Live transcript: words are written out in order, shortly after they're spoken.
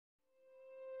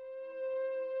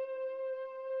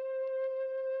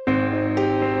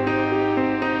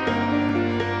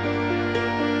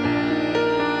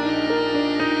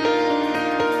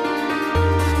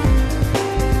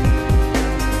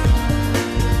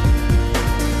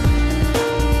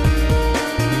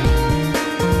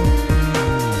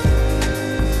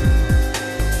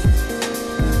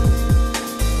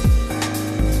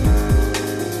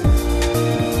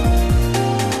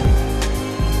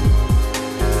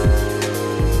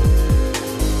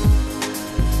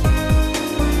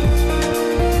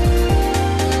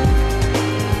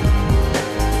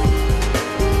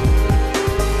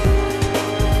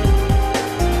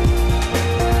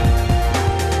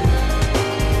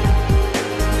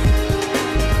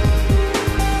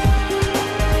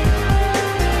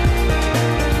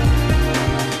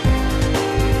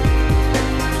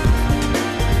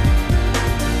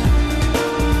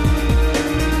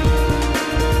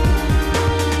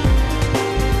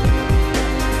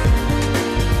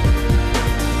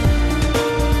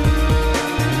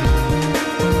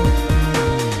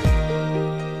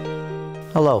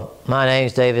My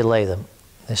name's David Latham.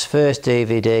 This first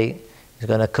DVD is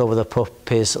going to cover the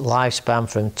puppy's lifespan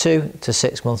from 2 to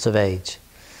 6 months of age,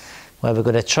 where we're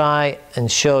going to try and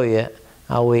show you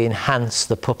how we enhance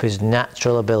the puppy's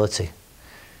natural ability.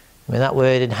 I mean, that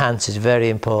word enhance is very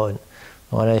important.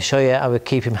 I want to show you how we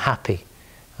keep him happy,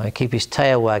 how we keep his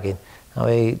tail wagging, how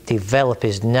we develop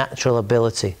his natural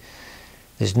ability.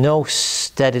 There's no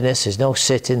steadiness, there's no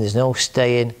sitting, there's no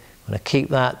staying. We want to keep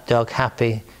that dog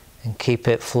happy and keep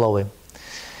it flowing.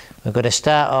 We're going to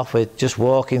start off with just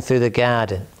walking through the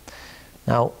garden.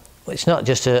 Now, it's not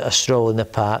just a stroll in the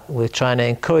park. We're trying to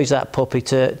encourage that puppy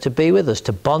to be with us,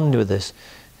 to bond with us.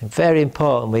 And very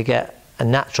important we get a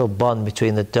natural bond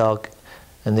between the dog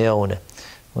and the owner.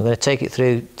 We're going to take it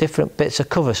through different bits of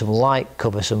cover, some light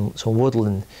cover, some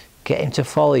woodland. Get him to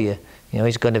follow you. You know,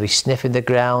 he's going to be sniffing the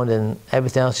ground and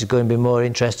everything else is going to be more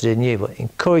interested in you. But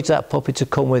encourage that puppy to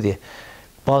come with you.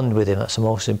 Bond with him, that's the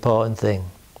most important thing.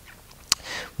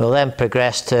 We'll then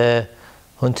progress to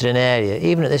hunting an area.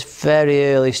 Even at this very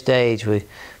early stage, we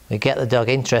get the dog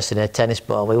interested in a tennis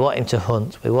ball. We want him to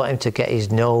hunt. We want him to get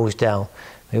his nose down.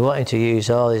 We want him to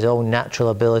use all his own natural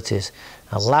abilities.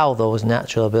 Allow those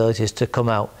natural abilities to come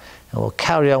out. And we'll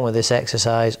carry on with this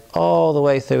exercise all the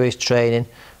way through his training,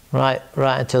 right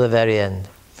until the very end.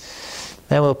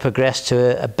 Then we'll progress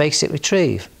to a basic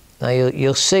retrieve. Now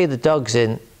you'll see the dogs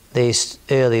in these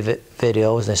early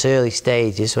videos, this early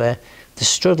stages where they're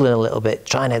struggling a little bit,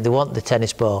 they want the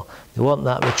tennis ball, they want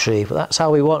that retrieve, but that's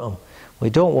how we want them. We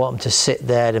don't want them to sit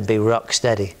there and be rock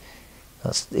steady.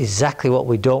 That's exactly what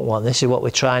we don't want. This is what we're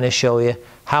trying to show you,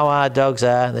 how our dogs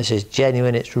are. This is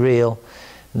genuine, it's real.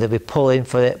 They'll be pulling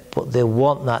for it, but they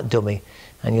want that dummy.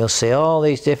 And you'll see all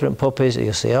these different puppies,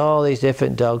 you'll see all these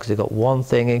different dogs, they've got one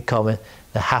thing in common,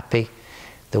 they're happy,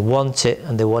 they want it,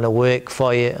 and they want to work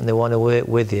for you, and they want to work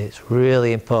with you. It's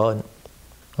really important.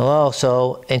 We'll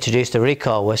also introduce the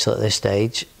recall whistle at this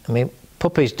stage. I mean,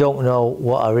 puppies don't know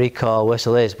what a recall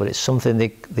whistle is, but it's something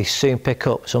they soon pick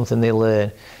up, something they learn.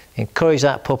 Encourage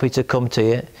that puppy to come to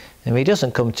you. And if he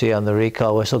doesn't come to you on the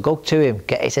recall whistle, go to him,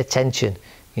 get his attention.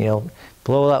 You know,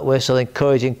 blow that whistle,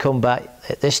 encourage him, come back.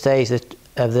 At this stage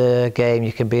of the game,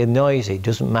 you can be noisy, it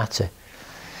doesn't matter.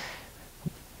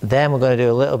 Then we're going to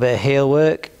do a little bit of heel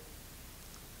work.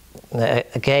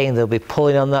 Again, they'll be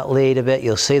pulling on that lead a bit.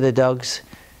 You'll see the dogs.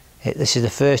 This is the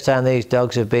first time these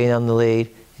dogs have been on the lead.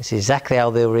 It's exactly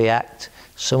how they'll react.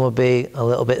 Some will be a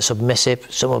little bit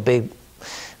submissive, some will be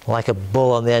like a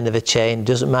bull on the end of a chain. It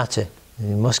doesn't matter.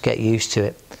 You must get used to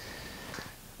it.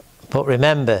 But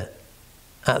remember,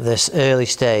 at this early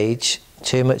stage,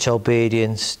 too much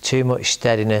obedience, too much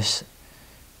steadiness,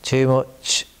 too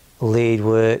much lead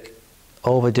work,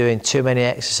 overdoing too many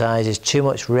exercises, too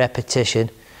much repetition.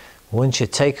 Once you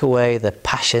take away the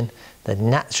passion, the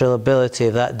natural ability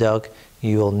of that dog,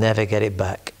 you will never get it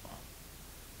back.